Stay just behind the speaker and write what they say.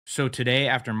So today,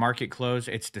 after market close,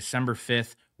 it's December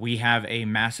 5th. We have a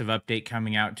massive update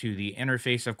coming out to the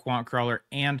interface of QuantCrawler,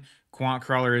 and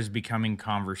QuantCrawler is becoming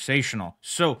conversational.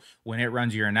 So when it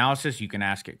runs your analysis, you can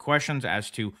ask it questions as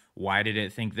to why did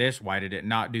it think this, why did it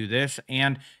not do this,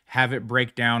 and have it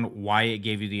break down why it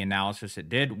gave you the analysis it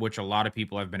did, which a lot of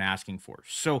people have been asking for.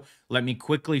 So let me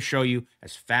quickly show you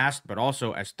as fast, but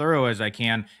also as thorough as I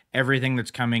can, everything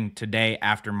that's coming today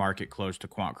after market close to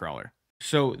QuantCrawler.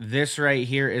 So this right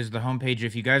here is the homepage.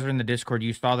 If you guys are in the Discord,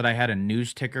 you saw that I had a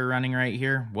news ticker running right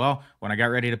here. Well, when I got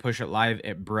ready to push it live,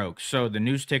 it broke. So the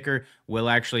news ticker will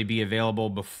actually be available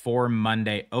before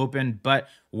Monday open, but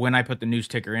when I put the news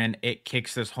ticker in, it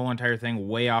kicks this whole entire thing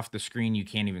way off the screen. You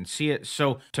can't even see it.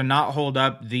 So to not hold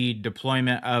up the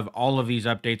deployment of all of these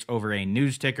updates over a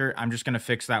news ticker, I'm just going to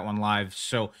fix that one live.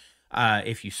 So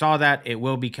if you saw that, it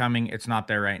will be coming. It's not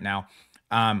there right now.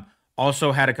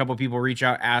 Also had a couple people reach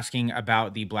out asking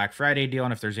about the Black Friday deal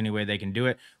and if there's any way they can do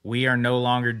it. We are no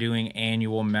longer doing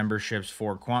annual memberships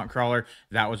for QuantCrawler.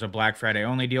 That was a Black Friday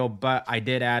only deal, but I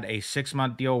did add a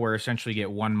 6-month deal where essentially you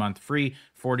get 1 month free,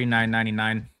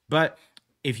 $49.99. But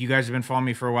if you guys have been following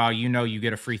me for a while, you know you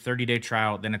get a free 30-day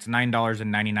trial. Then it's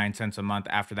 $9.99 a month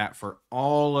after that for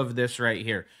all of this right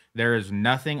here. There is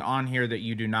nothing on here that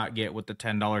you do not get with the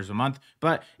 $10 a month.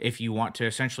 But if you want to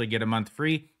essentially get a month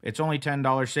free, it's only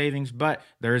 $10 savings, but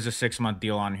there is a 6-month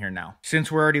deal on here now.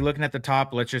 Since we're already looking at the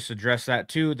top, let's just address that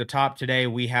too. The top today,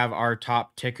 we have our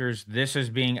top tickers. This is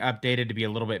being updated to be a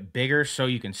little bit bigger so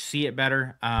you can see it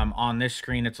better. On this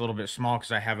screen, it's a little bit small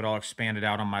because I have it all expanded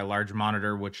out on my large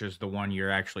monitor, which is the one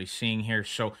you're actually seeing here.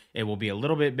 So it will be a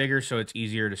little bit bigger so it's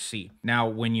easier to see. Now,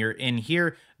 when you're in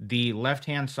here, the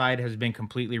left-hand side has been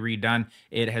completely redone.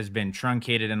 It has been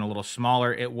truncated and a little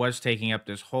smaller. It was taking up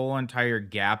this whole entire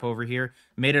gap over here,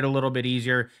 made it a little bit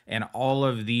easier, and all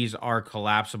of these are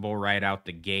collapsible right out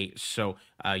the gate, so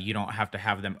you don't have to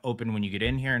have them open when you get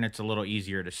in here, and it's a little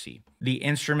easier to see. The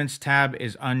Instruments tab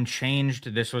is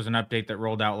unchanged. This was an update that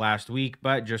rolled out last week,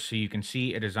 but just so you can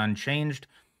see, it is unchanged.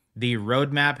 The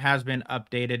roadmap has been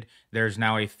updated. There's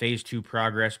now a phase 2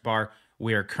 progress bar.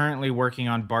 We are currently working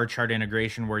on bar chart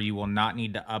integration where you will not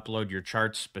need to upload your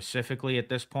charts specifically at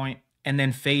this point. And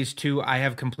then phase 2, I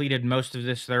have completed most of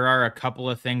this. There are a couple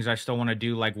of things I still want to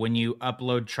do. Like when you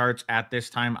upload charts at this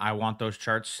time, I want those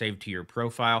charts saved to your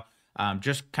profile.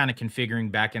 Just kind of configuring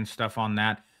backend stuff on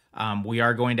that. We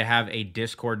are going to have a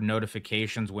Discord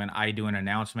notifications when I do an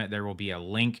announcement. There will be a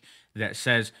link that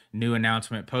says new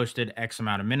announcement posted X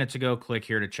amount of minutes ago. Click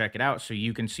here to check it out so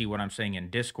you can see what I'm saying in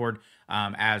Discord,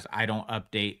 as I don't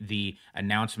update the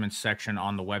announcements section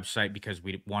on the website because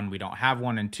we don't have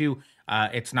one, and two,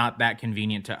 it's not that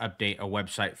convenient to update a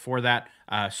website for that.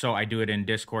 So I do it in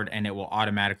Discord and it will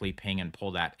automatically ping and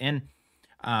pull that in.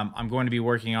 I'm going to be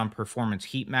working on performance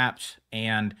heat maps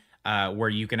and where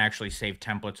you can actually save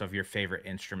templates of your favorite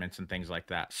instruments and things like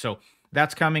that. So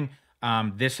that's coming.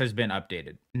 This has been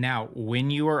updated. Now,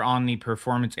 when you are on the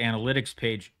performance analytics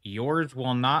page, yours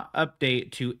will not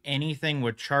update to anything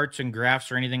with charts and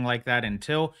graphs or anything like that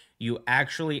until you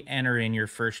actually enter in your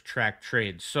first track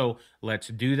trade. So let's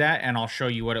do that and I'll show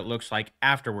you what it looks like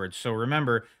afterwards. So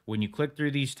remember, when you click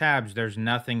through these tabs, there's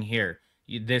nothing here.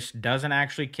 This doesn't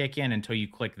actually kick in until you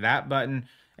click that button.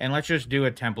 And let's just do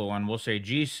a template one. We'll say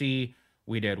GC,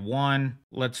 we did 1.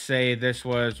 Let's say this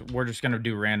was, we're just going to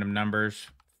do random numbers,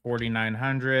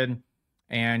 4,900,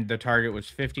 and the target was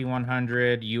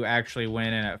 5,100. You actually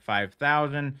went in at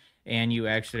 5,000 and you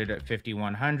exited at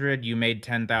 5,100. You made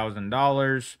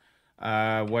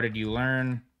 $10,000. What did you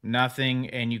learn? Nothing.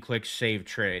 And you click save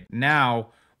trade.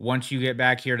 Now, once you get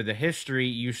back here to the history,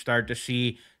 you start to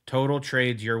see total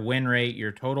trades, your win rate,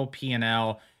 your total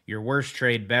P&L, your worst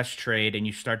trade, best trade, and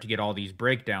you start to get all these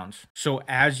breakdowns. So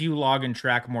as you log and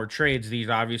track more trades, these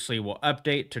obviously will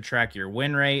update to track your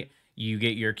win rate. You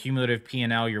get your cumulative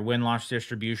P&L, your win-loss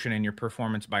distribution, and your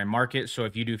performance by market. So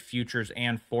if you do futures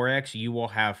and Forex, you will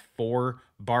have 4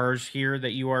 bars here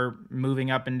that you are moving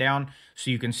up and down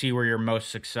so you can see where you're most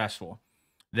successful.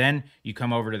 Then you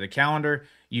come over to the calendar.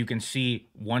 You can see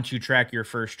once you track your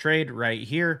first trade right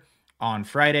here, on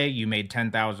Friday, you made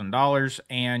 $10,000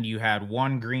 and you had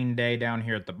 1 green day down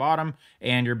here at the bottom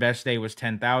and your best day was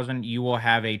 10,000. You will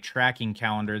have a tracking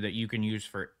calendar that you can use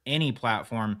for any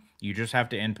platform. You just have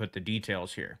to input the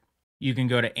details here. You can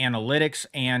go to analytics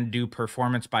and do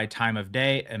performance by time of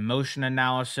day, emotion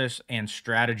analysis, and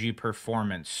strategy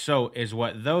performance. So is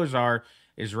what those are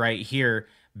is right here.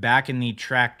 Back in the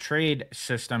track trade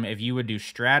system, if you would do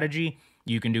strategy,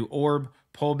 you can do orb,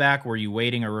 pullback where you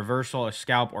waiting a reversal, a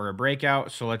scalp, or a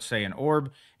breakout. So let's say an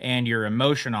orb and your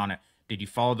emotion on it. Did you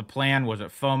follow the plan? Was it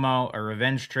FOMO, a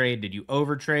revenge trade? Did you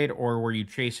overtrade, or were you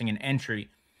chasing an entry?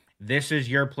 This is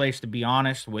your place to be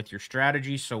honest with your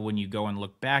strategy. So when you go and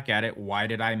look back at it, why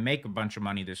did I make a bunch of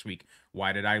money this week?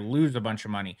 Why did I lose a bunch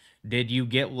of money? Did you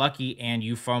get lucky and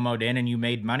you FOMO'd in and you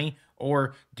made money?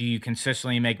 Or do you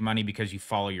consistently make money because you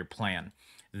follow your plan?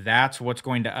 That's what's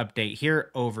going to update here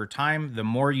over time. The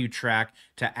more you track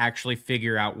to actually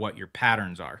figure out what your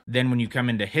patterns are. Then when you come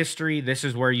into history, this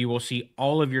is where you will see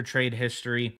all of your trade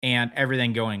history and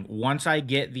everything going. Once I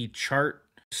get the chart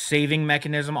saving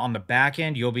mechanism on the back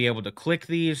end, you'll be able to click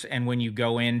these, and when you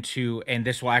go into, and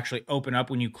this will actually open up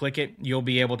when you click it, you'll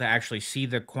be able to actually see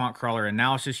the quant crawler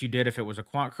analysis you did if it was a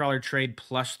quant crawler trade,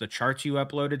 plus the charts you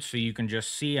uploaded, so you can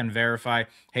just see and verify,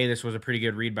 hey, this was a pretty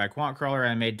good read by quant crawler,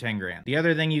 I made 10 grand. The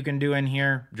other thing you can do in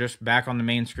here, just back on the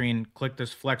main screen, click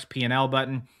this flex P&L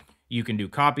button. You can do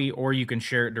copy, or you can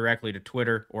share it directly to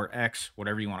Twitter or X,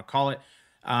 whatever you want to call it.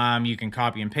 You can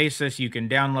copy and paste this, you can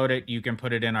download it, you can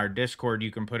put it in our Discord,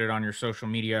 you can put it on your social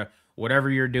media,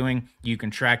 whatever you're doing, you can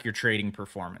track your trading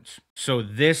performance. So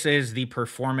this is the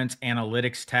performance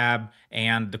analytics tab,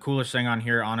 and the coolest thing on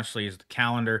here, honestly, is the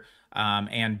calendar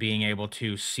and being able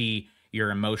to see your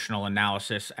emotional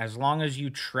analysis as long as you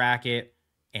track it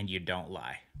and you don't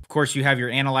lie. Of course, you have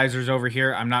your analyzers over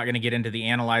here. I'm not going to get into the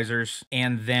analyzers.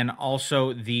 And then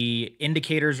also the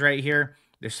indicators right here.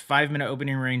 This 5-minute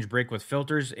opening range break with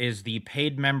filters is the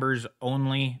paid members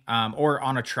only, or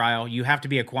on a trial. You have to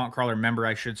be a Quant Crawler member,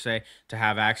 I should say, to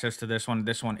have access to this one.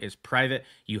 This one is private.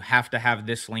 You have to have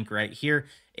this link right here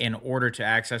in order to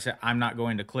access it. I'm not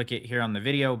going to click it here on the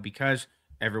video because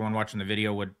everyone watching the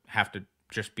video would have to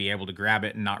just be able to grab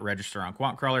it and not register on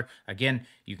Quant Crawler. Again,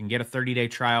 you can get a 30-day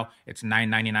trial. It's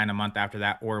 $9.99 a month after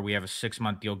that, or we have a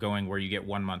 6-month deal going where you get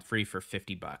 1 month free for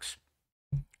 $50.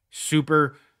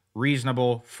 Super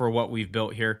reasonable for what we've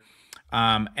built here.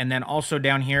 And then also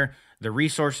down here, the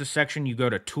resources section, you go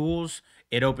to tools.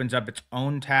 It opens up its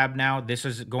own tab now. This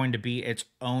is going to be its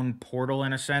own portal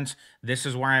in a sense. This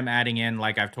is where I'm adding in,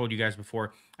 like I've told you guys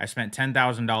before, I spent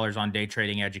 $10,000 on day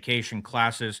trading education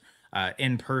classes,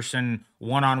 in-person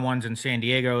one-on-ones in San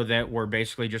Diego that were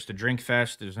basically just a drink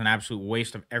fest. It was an absolute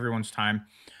waste of everyone's time.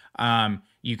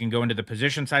 You can go into the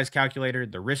position size calculator,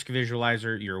 the risk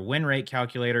visualizer, your win rate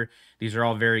calculator. These are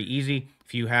all very easy.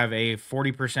 If you have a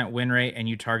 40% win rate and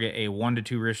you target a 1 to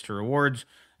 2 risk to rewards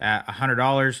at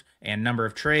 $100 and number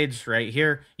of trades right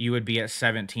here, you would be at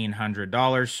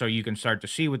 $1,700. So you can start to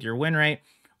see with your win rate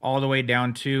all the way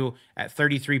down to at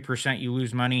 33% you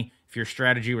lose money. If your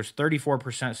strategy was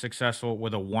 34% successful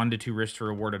with a 1 to 2 risk to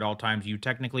reward at all times, you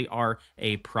technically are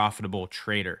a profitable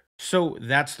trader. So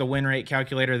that's the win rate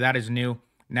calculator. That is new.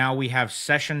 Now we have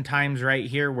session times right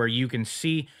here where you can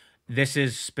see this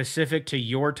is specific to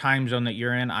your time zone that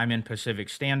you're in. I'm in Pacific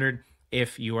Standard.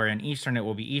 If you are in Eastern, it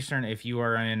will be Eastern. If you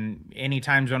are in any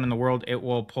time zone in the world, it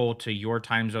will pull to your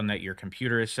time zone that your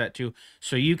computer is set to.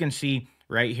 So you can see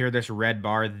right here, this red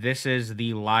bar, this is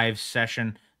the live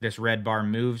session. This red bar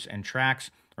moves and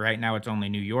tracks. Right now it's only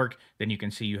New York. Then you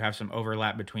can see you have some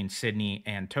overlap between Sydney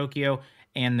and Tokyo,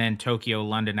 and then Tokyo,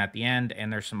 London at the end,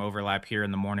 and there's some overlap here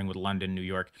in the morning with London, New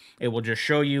York. It will just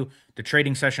show you the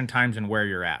trading session times and where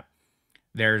you're at.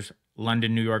 There's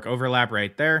London, New York overlap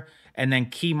right there, and then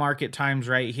key market times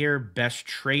right here, best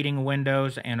trading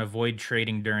windows, and avoid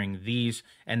trading during these.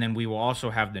 And then we will also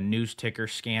have the news ticker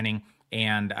scanning,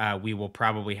 and we will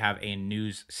probably have a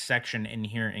news section in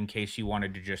here in case you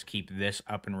wanted to just keep this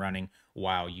up and running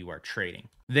while you are trading.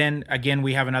 Then again,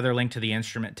 we have another link to the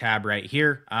instrument tab right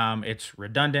here. It's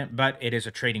redundant, but it is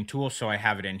a trading tool, so I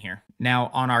have it in here.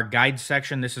 Now on our guide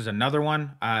section, this is another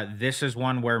one. This is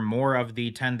one where more of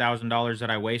the $10,000 that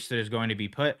I wasted is going to be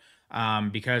put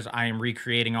because I am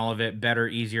recreating all of it better,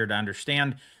 easier to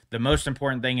understand. The most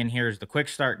important thing in here is the quick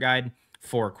start guide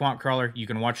for Quant Crawler. You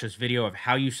can watch this video of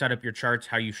how you set up your charts,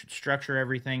 how you should structure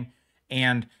everything,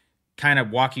 and kind of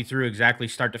walk you through exactly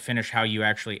start to finish how you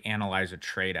actually analyze a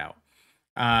trade out.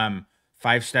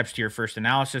 5 steps to your first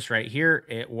analysis right here.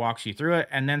 It walks you through it,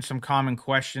 and then some common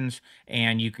questions,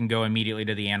 and you can go immediately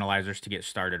to the analyzers to get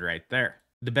started right there.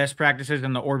 The best practices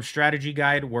in the orb strategy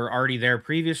guide were already there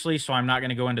previously, so I'm not going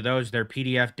to go into those. They're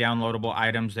PDF downloadable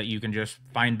items that you can just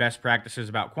find best practices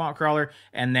about Quant Crawler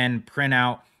and then print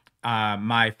out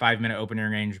my 5-minute opening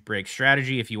range break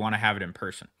strategy if you want to have it in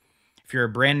person. If you're a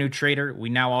brand new trader, we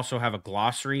now also have a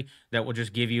glossary that will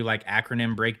just give you like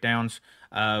acronym breakdowns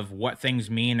of what things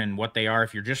mean and what they are.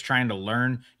 If you're just trying to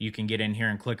learn, you can get in here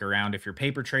and click around. If you're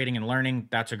paper trading and learning,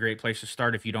 that's a great place to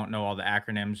start if you don't know all the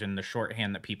acronyms and the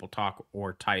shorthand that people talk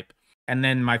or type. And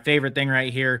then my favorite thing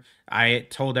right here, I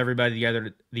told everybody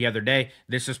the other day,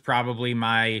 this is probably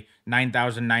my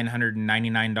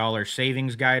 $9,999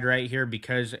 savings guide right here,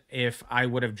 because if I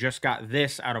would have just got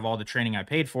this out of all the training I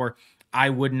paid for, I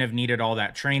wouldn't have needed all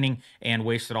that training and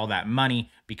wasted all that money,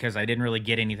 because I didn't really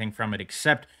get anything from it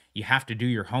except you have to do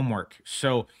your homework.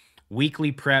 So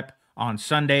weekly prep on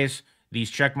Sundays,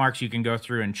 these check marks, you can go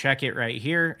through and check it right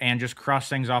here and just cross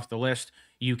things off the list.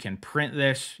 You can print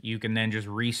this. You can then just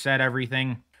reset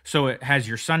everything. So it has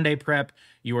your Sunday prep,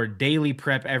 your daily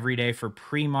prep every day for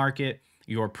pre-market,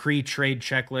 your pre-trade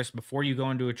checklist. Before you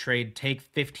go into a trade, take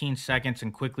 15 seconds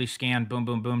and quickly scan, boom,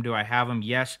 boom, boom. Do I have them?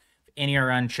 Yes. If any are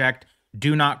unchecked,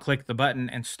 do not click the button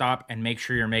and stop and make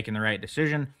sure you're making the right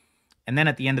decision. And then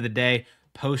at the end of the day,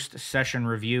 post-session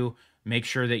review. Make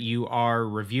sure that you are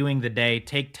reviewing the day.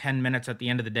 Take 10 minutes at the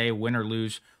end of the day, win or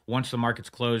lose. Once the market's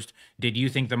closed, did you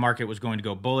think the market was going to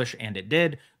go bullish? And it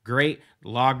did. Great.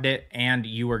 Logged it and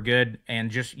you were good. And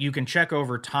just you can check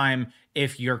over time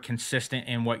if you're consistent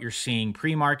in what you're seeing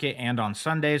pre-market and on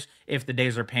Sundays. If the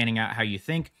days are panning out how you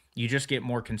think, you just get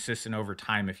more consistent over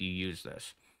time if you use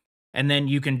this. And then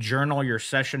you can journal your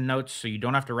session notes, so you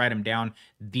don't have to write them down.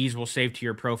 These will save to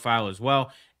your profile as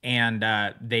well, and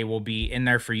they will be in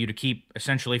there for you to keep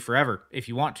essentially forever if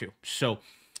you want to. So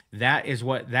that is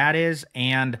what that is.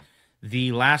 And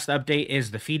the last update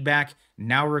is the feedback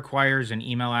now requires an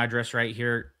email address right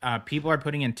here. People are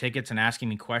putting in tickets and asking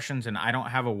me questions, and I don't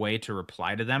have a way to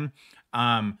reply to them.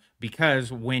 Because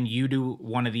when you do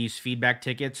one of these feedback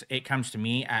tickets, it comes to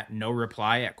me at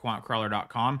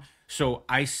noreply@quantcrawler.com. So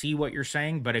I see what you're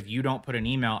saying, but if you don't put an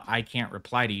email, I can't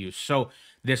reply to you. So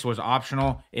this was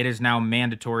optional. It is now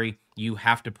mandatory. You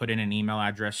have to put in an email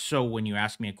address. So when you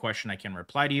ask me a question, I can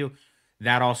reply to you.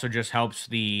 That also just helps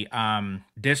the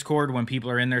Discord when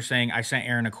people are in there saying, I sent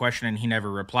Aaron a question and he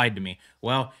never replied to me.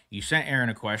 Well, you sent Aaron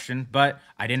a question, but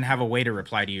I didn't have a way to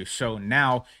reply to you. So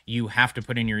now you have to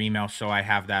put in your email so I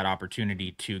have that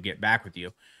opportunity to get back with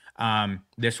you.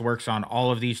 This works on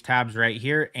all of these tabs right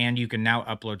here, and you can now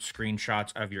upload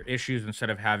screenshots of your issues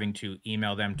instead of having to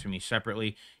email them to me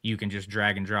separately. You can just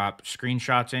drag and drop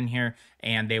screenshots in here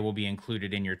and they will be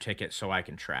included in your ticket so I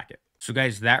can track it. So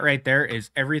guys, that right there is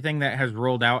everything that has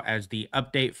rolled out as the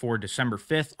update for December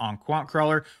 5th on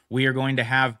QuantCrawler. We are going to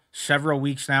have several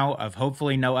weeks now of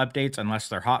hopefully no updates unless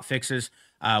they're hot fixes,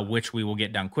 which we will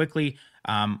get done quickly.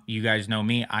 You guys know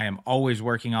me, I am always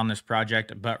working on this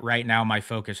project, but right now my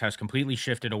focus has completely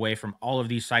shifted away from all of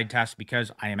these side tasks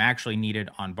because I am actually needed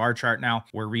on bar chart now.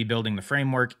 We're rebuilding the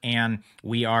framework and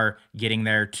we are getting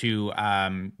there to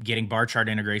getting bar chart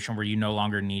integration where you no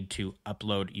longer need to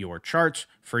upload your charts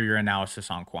for your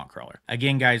analysis on QuantCrawler.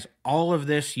 Again, guys, all of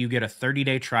this you get a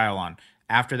 30-day trial on.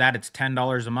 After that, it's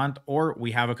 $10 a month, or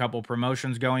we have a couple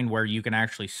promotions going where you can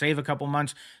actually save a couple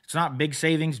months. It's not big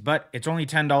savings, but it's only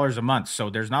 $10 a month. So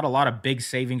there's not a lot of big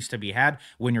savings to be had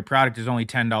when your product is only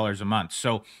 $10 a month.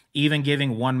 So even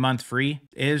giving 1 month free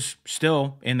is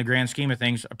still, in the grand scheme of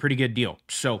things, a pretty good deal.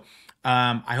 So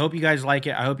I hope you guys like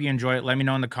it. I hope you enjoy it. Let me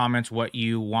know in the comments what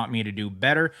you want me to do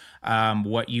better,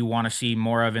 what you want to see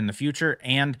more of in the future,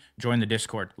 and join the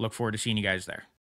Discord. Look forward to seeing you guys there.